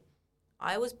 431-100.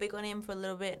 I was big on him for a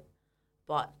little bit,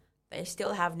 but they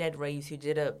still have Ned Reeves, who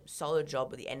did a solid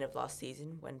job at the end of last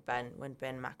season when Ben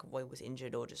McAvoy was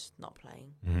injured or just not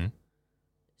playing. Mm-hmm.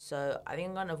 So I think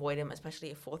I'm going to avoid him,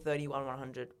 especially at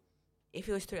 431-100. If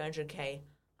he was 300K,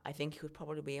 I think he would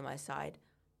probably be in my side,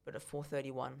 but at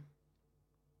 431...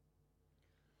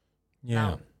 Yeah.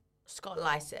 Now, Scott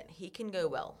Lysett, he can go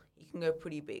well. He can go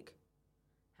pretty big.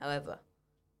 However,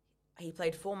 he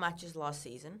played 4 matches last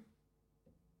season.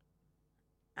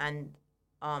 And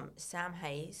Sam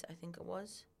Hayes, I think it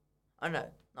was. Oh, no,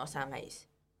 not Sam Hayes.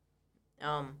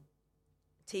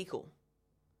 Teakle.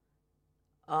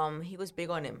 He was big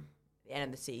on him at the end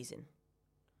of the season.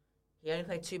 He only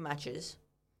played 2 matches,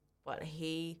 but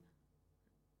he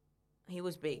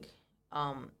was big.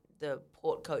 The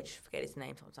Port coach, forget his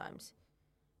name sometimes.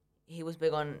 He was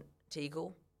big on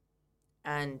Teagle,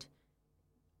 and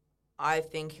I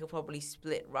think he'll probably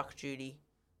split ruck duty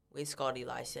with Scotty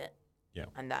Lysett. Yeah.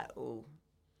 And that will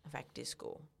affect his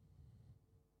score.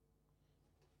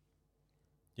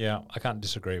 Yeah, I can't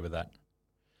disagree with that.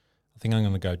 I think I'm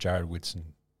going to go Jared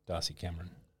Whitson, Darcy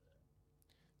Cameron.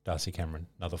 Darcy Cameron,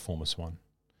 another former Swan.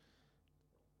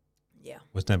 Yeah.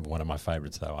 Was never one of my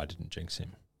favourites, though. I didn't jinx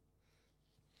him.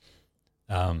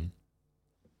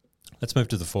 Let's move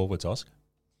to the forwards, Oscar.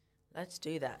 Let's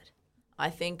do that. I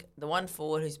think the one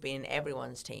forward who's been in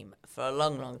everyone's team for a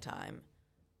long, long time,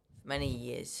 many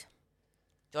years,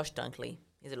 Josh Dunkley,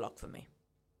 is a lock for me.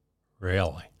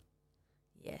 Really?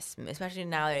 Yes, especially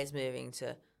now that he's moving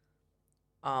to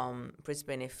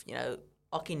Brisbane. If,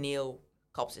 Ockie Neal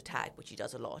cops a tag, which he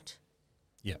does a lot.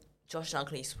 Yeah. Josh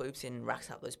Dunkley swoops in and racks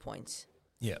up those points.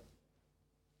 Yeah.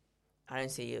 I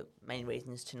don't see many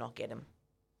reasons to not get him.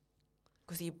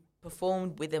 Because he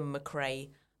performed with a McRae,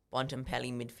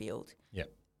 Bontempelli midfield. Yeah.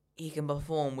 He can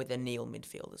perform with a Neal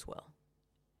midfield as well.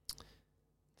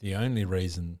 The only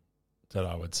reason that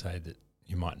I would say that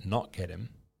you might not get him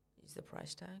Is the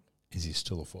price tag? is he's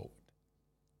still a forward.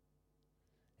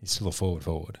 He's still a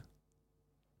forward.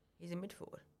 He's a mid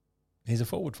forward. He's a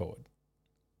forward.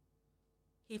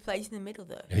 He plays in the middle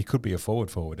though. He could be a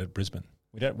forward at Brisbane.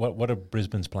 We don't. What are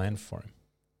Brisbane's plans for him?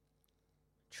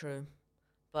 True.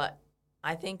 But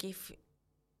I think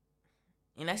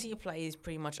unless he plays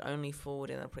pretty much only forward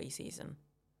in the preseason,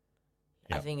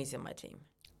 I Yep. think he's in my team.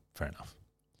 Fair enough.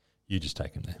 You just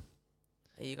take him there.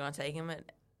 Are you going to take him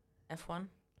at F1?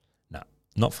 No,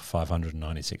 not for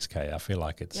 596k. I feel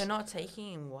like it's. You're not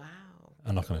taking him? Wow.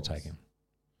 I'm not going to take him.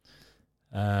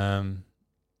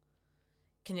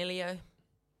 Canelio,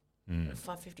 Mm.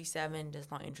 557, does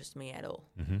not interest me at all.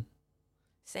 Mm-hmm.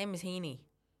 Same as Heaney.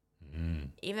 Mm.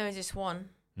 Even though he's just one,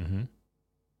 Mm-hmm.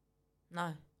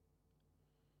 no.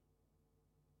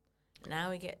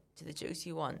 Now we get to the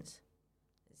juicy ones.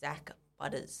 Zach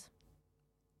Butters.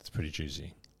 It's pretty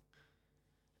juicy.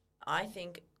 I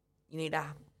think you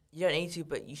don't need to,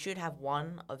 but you should have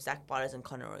one of Zach Butters and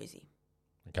Connor Rosie.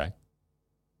 Okay.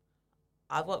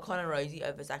 I've got Connor Rosie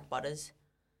over Zach Butters.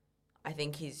 I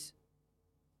think he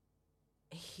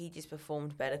just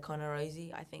performed better, Connor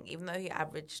Rosie. I think even though he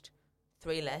averaged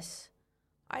 3 less,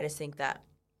 I just think that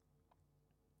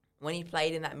when he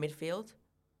played in that midfield,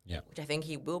 Yeah. which I think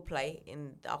he will play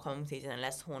in the upcoming season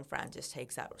unless Horn Francis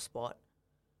takes that spot.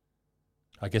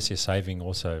 I guess you're saving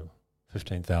also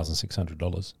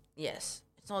 $15,600. Yes,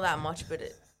 it's not that much, but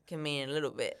it can mean a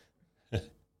little bit.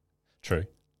 True.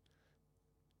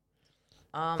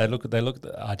 They look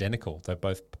identical. They're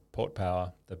both Port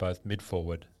Power. They're both mid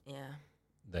forward. Yeah.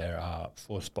 There are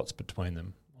 4 spots between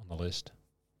them on the list.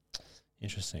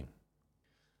 Interesting.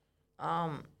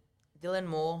 Dylan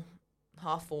Moore,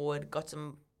 half forward, got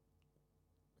some,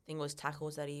 I think it was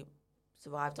tackles that he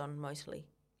survived on mostly.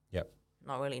 Yep.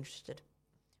 Not really interested.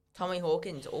 Tommy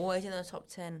Hawkins, always in the top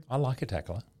 10. I like a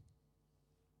tackler.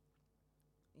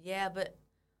 Yeah, but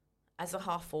as a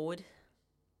half forward,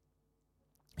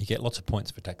 You get lots of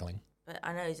points for tackling. but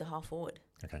I know he's a half forward.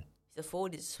 Okay. He's a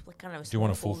forward, is kind of a Do you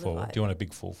want a small full forward? vibe. Do you want a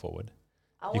big full forward?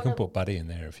 I You want can a- put Buddy in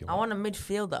there if you I want. want a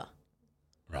midfielder.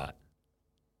 Right.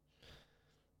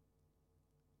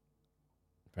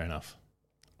 Fair enough.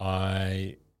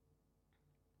 I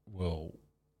will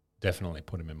definitely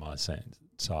put him in my side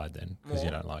then because you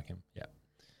More? don't like him. Yeah.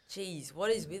 Jeez,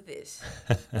 what is with this?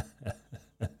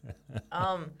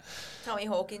 Tommy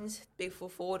Hawkins, big full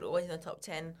forward, always in the top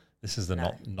 10. This is the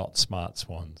No. not smart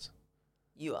Swans.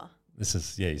 You are. This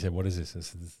is, yeah, you said, what is this?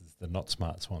 This is the not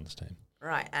smart Swans team.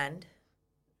 Right, and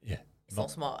Yeah. it's not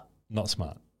smart. Not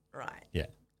smart. Right. Yeah.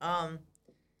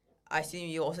 I assume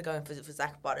you're also going for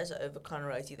Zach Butters over Connor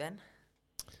Rosie then?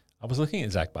 I was looking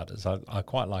at Zach Butters. I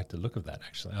quite like the look of that,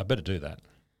 actually. I better do that.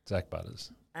 Zach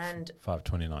Butters, And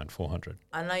 529, 400.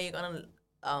 I know you're going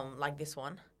to like this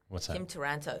one. What's that? Tim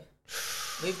Taranto.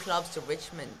 Move clubs to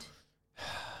Richmond.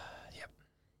 Yep.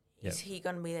 Is he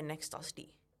going to be the next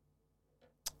Dusty?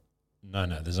 No,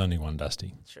 there's only one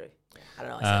Dusty. True. Yeah, I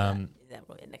don't know. I said Um, that. Is that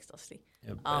probably the next Dusty?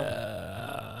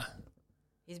 Uh,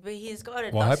 He's got a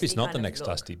well, I hope Dusty he's not kind the of next look.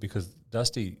 Dusty because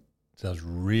Dusty does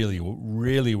really,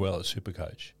 really well at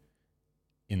Supercoach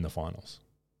in the finals.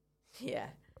 Yeah.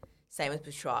 Same as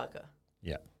Petrarca.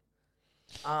 Yeah.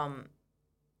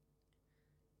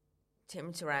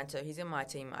 Tim Taranto, he's in my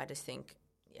team. I just think,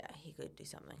 yeah, he could do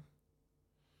something.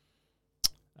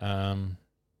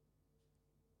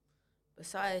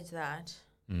 Besides that,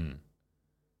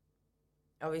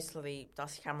 obviously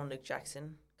Dusty Cameron, Luke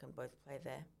Jackson can both play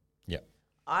there. Yep.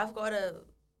 I've got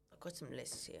some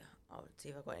lists here. I'll see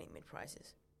if I've got any mid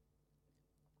prices.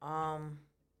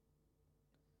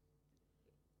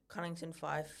 Cunnington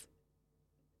 5.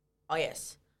 Oh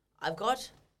yes, I've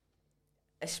got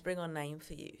a spring on name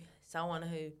for you. Someone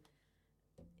who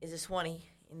is a Swanee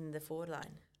in the forward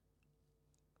line.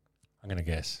 I'm going to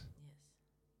guess. Yes.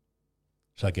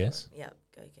 Shall I guess? Yep.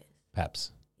 Go guess.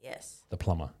 Paps, Yes. the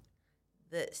plumber.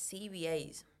 The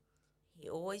CBAs. He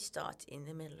always starts in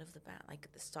the middle of the bat, like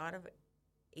at the start of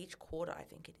each quarter. I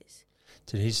think it is.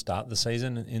 Did he start the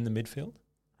season in the midfield?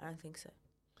 I don't think so.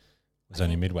 was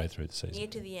only midway through the season. Near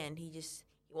to the end, he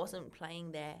wasn't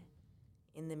playing there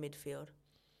in the midfield,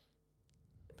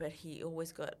 but he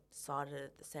always got started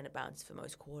at the centre bounce for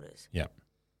most quarters. Yeah.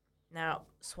 Now,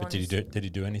 Swans... But did he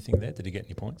do anything there? Did he get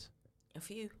any points? A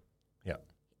few. Yeah.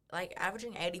 Like,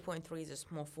 averaging 80.3 as a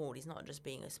small forward, he's not just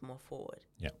being a small forward.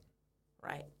 Yeah.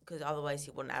 Right? Because otherwise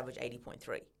he wouldn't average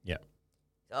 80.3. Yeah.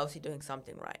 He's obviously doing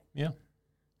something right. Yeah.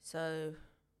 So,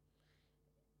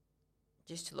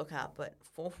 just to look out, but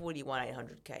 441,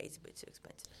 800K is a bit too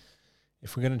expensive.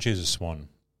 If we're going to choose a Swan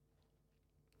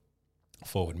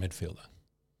forward midfielder,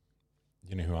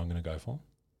 you know who I'm going to go for?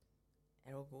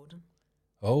 Errol Gordon.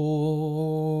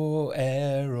 Oh,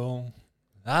 Errol,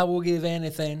 I will give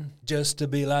anything just to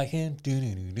be like him.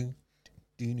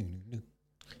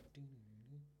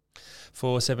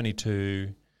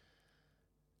 472,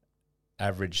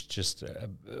 averaged just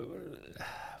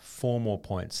 4 more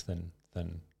points than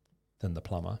the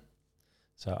plumber.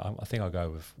 So I think I'll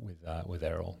go with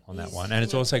Errol on that one. And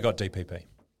it's also got DPP.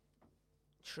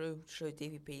 True,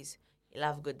 DPPs. He'll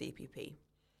have a good DPP.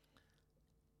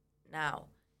 Now,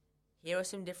 here are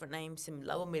some different names, some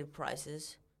lower mid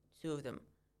prices, 2 of them.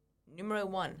 Numero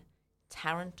 1,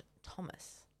 Tarrant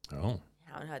Thomas. Oh.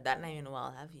 Haven't heard that name in a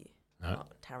while, have you? No.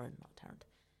 Not Tarrant.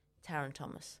 Tarrant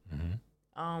Thomas.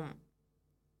 Mm-hmm.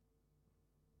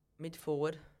 Mid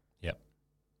forward. Yep.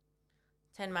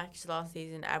 10 matches last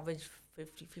season, average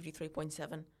 53.7.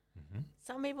 Mm-hmm.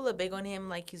 Some people are big on him,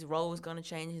 like his role is going to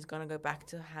change. He's going to go back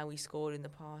to how he scored in the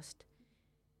past.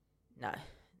 No.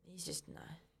 He's just, no.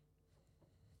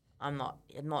 I'm not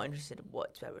interested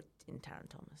whatsoever in Tarrant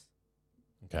Thomas.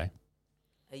 Okay.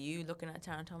 Are you looking at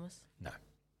Tarrant Thomas? No.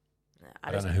 No,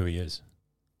 I don't know who he is.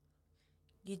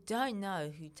 You don't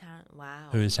know who Tarrant... Wow.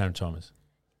 Who is Tarrant Thomas?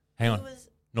 Hang on.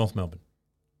 North Melbourne.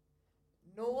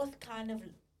 North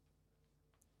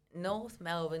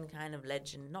Melbourne kind of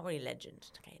legend. Not really legend.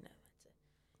 Okay, no.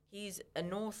 He's a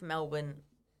North Melbourne...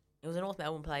 He was a North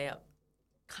Melbourne player,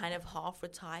 kind of half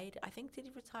retired. I think, did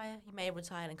he retire? He may have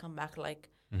retired and come back like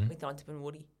with Dontip and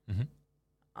Woody. Mm-hmm.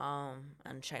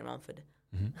 And Shane Mumford.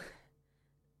 Mm-hmm.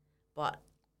 But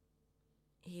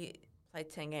he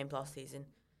played 10 games last season.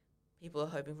 People are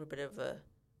hoping for a bit of a,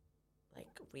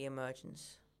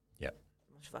 re-emergence. Yep.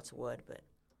 I'm not sure if that's a word, but...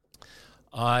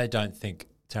 I don't think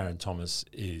Tarrant Thomas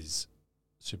is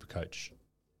Supercoach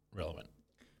relevant.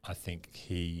 I think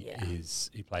he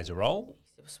plays a role.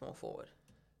 He's a small forward.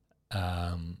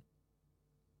 I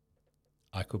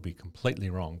could be completely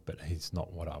wrong, but he's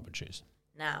not what I would choose.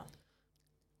 Now,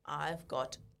 I've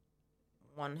got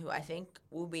one who I think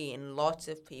will be in lots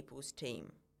of people's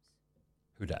teams.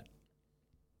 Who dat?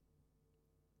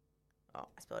 Oh,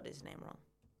 I spelled his name wrong.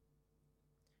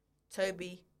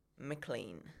 Toby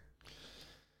McLean.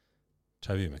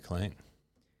 Toby McLean.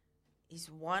 He's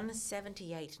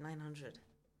 178,900.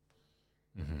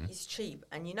 Mm-hmm. He's cheap,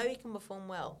 and you know he can perform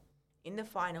well. In the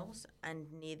finals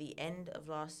and near the end of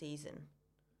last season,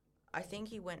 I think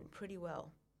he went pretty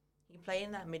well. He played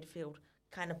in that midfield,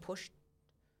 kind of pushed.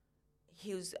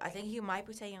 I think he might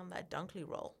be taking on that Dunkley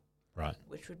role. Right.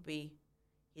 Which would be,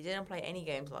 he didn't play any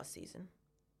games last season.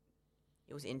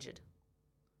 He was injured.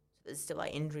 So there's still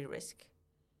injury risk.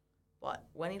 But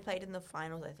when he played in the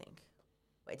finals, I think.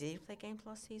 Wait, did he play games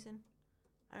last season?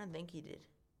 I don't think he did.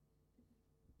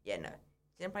 Yeah, no.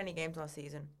 He didn't play any games last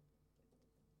season.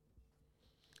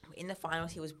 In the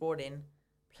finals, he was brought in,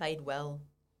 played well,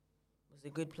 was a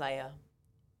good player.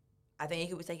 I think he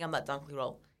could be taking on that Dunkley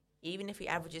role. Even if he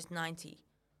averages 90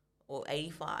 or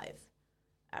 85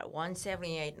 at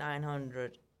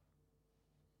 178,900,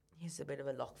 he's a bit of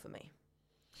a lock for me.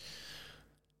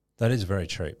 That is very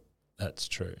cheap. That's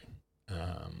true.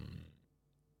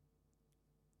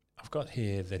 I've got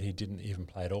here that he didn't even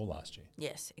play at all last year.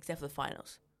 Yes, except for the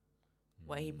finals,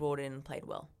 where he brought in and played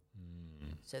well.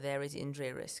 So there is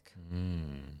injury risk.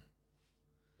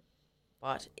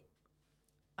 But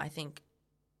I think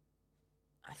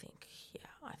I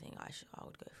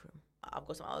would go for him. I've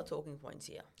got some other talking points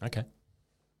here. Okay.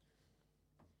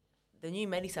 The new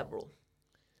Medisub rule.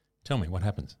 Tell me, what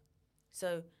happens?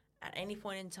 So at any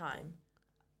point in time,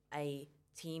 a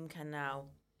team can now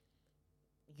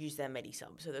use their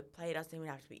Medisub. So the player doesn't even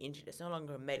have to be injured. It's no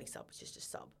longer a Medisub, it's just a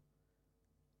sub.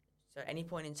 So at any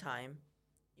point in time,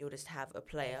 you'll just have a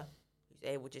player who's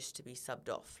able just to be subbed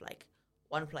off. Like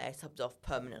one player subbed off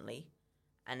permanently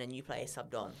and a new player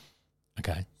subbed on.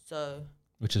 Okay. So...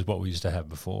 Which is what we used to have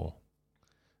before.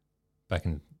 Back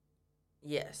in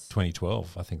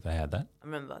 2012, I think they had that. I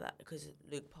remember that because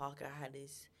Luke Parker had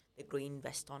the green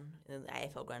vest on in the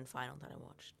AFL Grand Final that I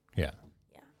watched. Yeah.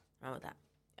 Yeah, I remember that.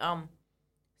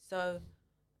 So,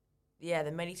 yeah,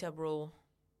 the Medisub rule,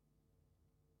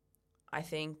 I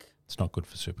think It's not good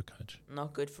for Supercoach.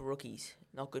 not good for rookies,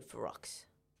 not good for rocks.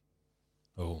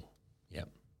 Oh, yep.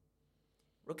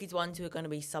 Rookies ones who are going to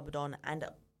be subbed on and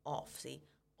off. See,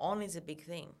 on is a big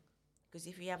thing. Because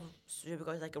if you have a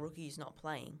Supercoach like a rookie who's not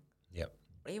playing, Yep.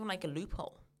 or even like a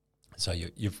loophole. So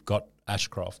you've got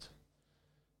Ashcroft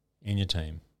in your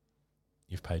team.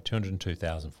 You've paid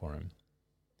 $202,000 for him.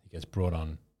 He gets brought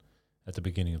on at the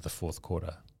beginning of the fourth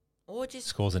quarter. Or just,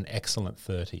 Scores an excellent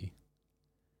 30,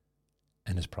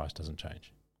 and his price doesn't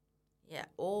change. yeah,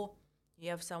 or you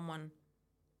have someone,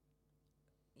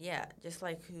 just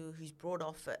like who's brought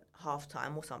off at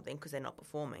halftime or something because they're not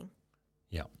performing.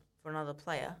 Yeah. For another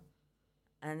player,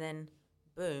 and then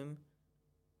boom,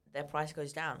 their price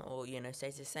goes down or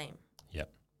stays the same.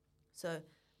 Yep. So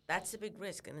that's a big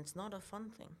risk, and it's not a fun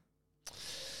thing.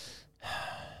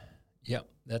 Yep.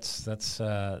 That's.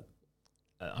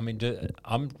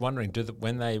 I'm wondering,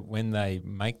 when they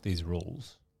make these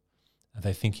rules, are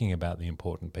they thinking about the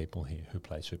important people here who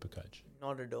play Supercoach?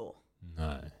 Not at all.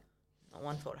 No. No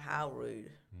one thought, how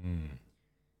rude. Mm.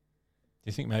 Do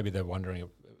you think maybe they're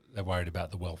worried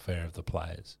about the welfare of the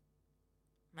players?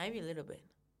 Maybe a little bit.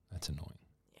 That's annoying.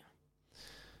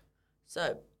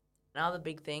 So another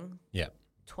big thing. Yeah.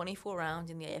 24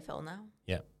 rounds in the AFL now.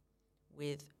 Yeah.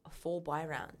 With 4 bye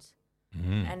rounds.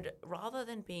 Mm. And rather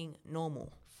than being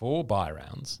normal, 4 bye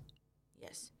rounds.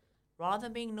 yes, rather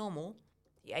than being normal,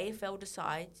 the AFL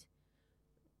decides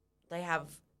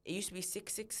it used to be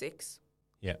 6-6-6.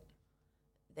 Yeah.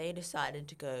 They decided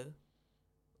to go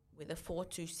with a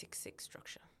 4-2-6-6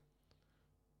 structure.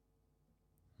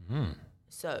 Mm.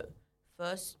 So,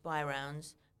 first bye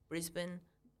rounds, Brisbane,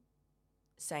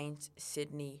 Saints,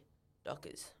 Sydney,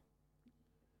 Dockers.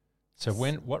 So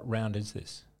what round is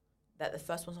this? That the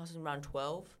first one starts in round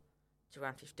 12 to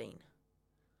round 15.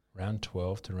 Round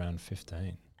 12 to round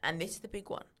 15. And this is the big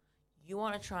one. You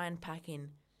want to try and pack in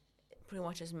pretty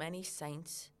much as many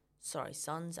Suns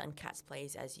and Cats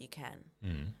players as you can.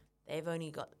 Mm. They've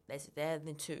only got, they're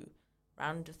the 2.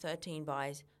 Round 13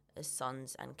 buys as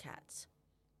Suns and Cats.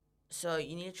 So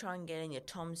you need to try and get in your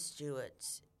Tom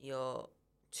Stewarts, your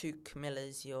 2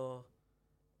 Camillas, your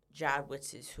Jared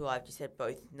Witzes, who I've just said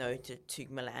both no to 2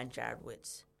 Camilla and Jared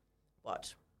Witz.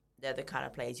 But they're the kind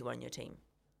of players you want on your team.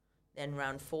 Then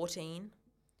round 14,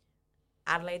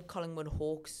 Adelaide, Collingwood,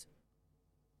 Hawks,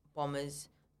 Bombers,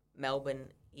 Melbourne,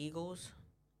 Eagles.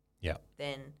 Yeah.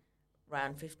 Then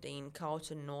round 15,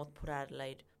 Carlton, North, Port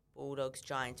Adelaide, Bulldogs,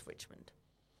 Giants, Richmond.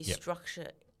 The Yep.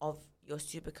 structure of your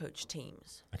Supercoach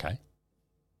teams. Okay.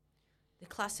 The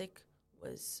classic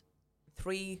was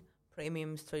 3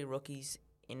 premiums, 3 rookies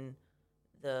in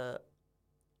the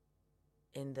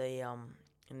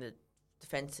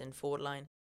defense and forward line.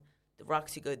 The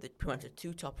rucks, you go pretty much the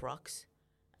 2 top rucks,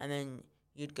 and then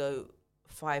you'd go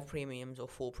 5 premiums or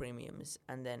 4 premiums,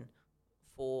 and then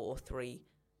 4 or 3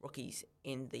 rookies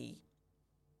in the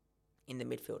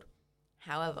midfield.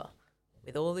 However,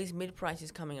 with all these mid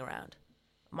prices coming around,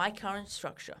 my current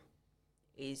structure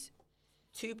is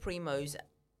 2 primos,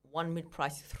 1 mid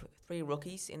price, 3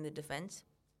 rookies in the defense.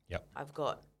 Yep. I've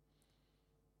got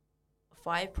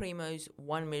 5 primos,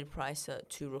 1 mid-pricer,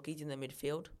 2 rookies in the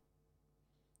midfield.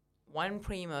 1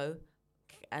 primo,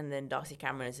 and then Darcy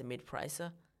Cameron as a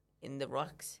mid-pricer in the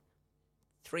rucks.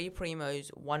 3 primos,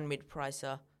 1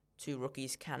 mid-pricer, 2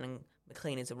 rookies, Cannon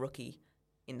McLean as a rookie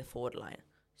in the forward line.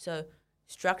 So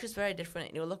structure's very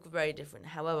different. It will look very different.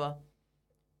 However,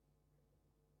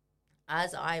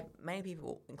 many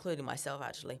people, including myself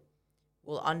actually,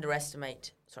 will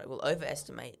overestimate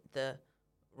the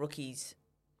rookies.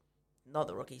 Not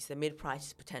the rookies, the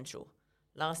mid-prices potential.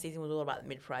 Last season was all about the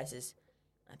mid-prices.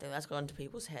 I think that's gone to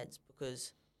people's heads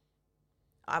because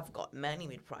I've got many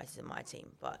mid-prices in my team,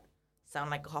 but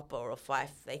sound like a Hopper or a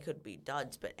Fife, they could be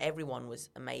duds, but everyone was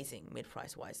amazing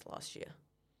mid-price-wise last year.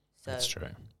 So That's true.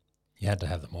 You had to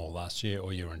have them all last year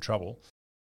or you were in trouble.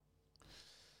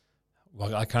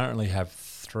 Well, I currently have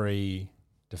 3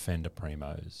 defender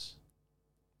primos,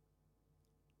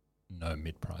 no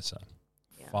mid-pricer.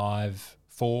 Yeah.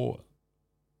 4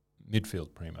 midfield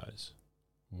primos,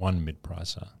 1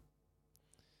 mid-pricer.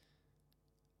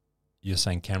 You're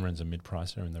saying Cameron's a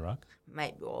mid-pricer in the ruck?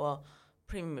 Maybe, or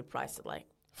premium mid-pricer, like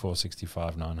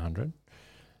 465, 900. cheaper,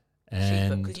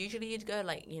 And because usually you'd go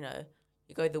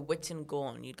you go the Wits and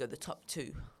Gawn, you'd go the top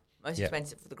 2. Most Yeah.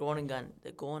 expensive for the Gawn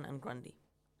and Grundy.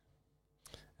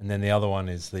 And then the other one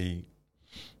is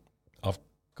I've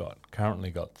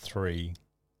currently got 3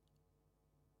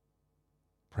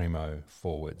 primo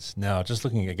forwards. Now, just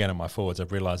looking again at my forwards,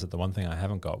 I've realised that the one thing I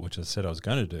haven't got, which I said I was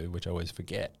going to do, which I always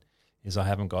forget, is I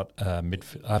haven't got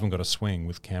a swing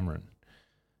with Cameron.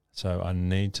 So I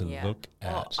need to Yeah. look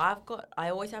at. I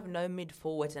always have no mid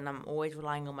forwards, and I'm always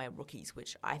relying on my rookies,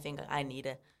 which I think I need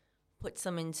to put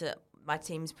some into. My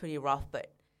team's pretty rough,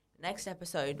 but next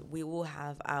episode we will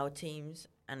have our teams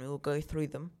and we will go through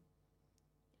them,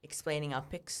 explaining our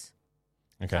picks,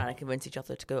 trying to convince each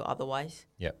other to go otherwise.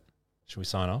 Yep. Should we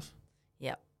sign off?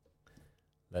 Yep.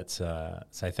 Let's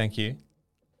say thank you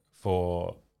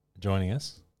for joining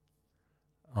us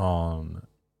on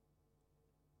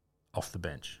Off the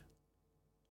Bench.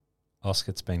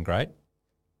 Oscar, it's been great.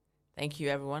 Thank you,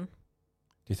 everyone. Do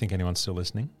you think anyone's still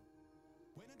listening?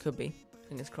 Could be.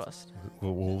 Fingers crossed.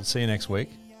 We'll see you next week.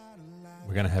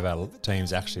 We're going to have our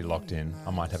teams actually locked in. I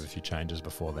might have a few changes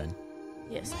before then.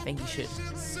 Yes, I think you should.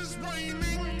 Patience is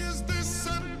waning. Is this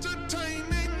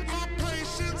entertaining? Our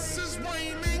patience is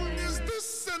waning.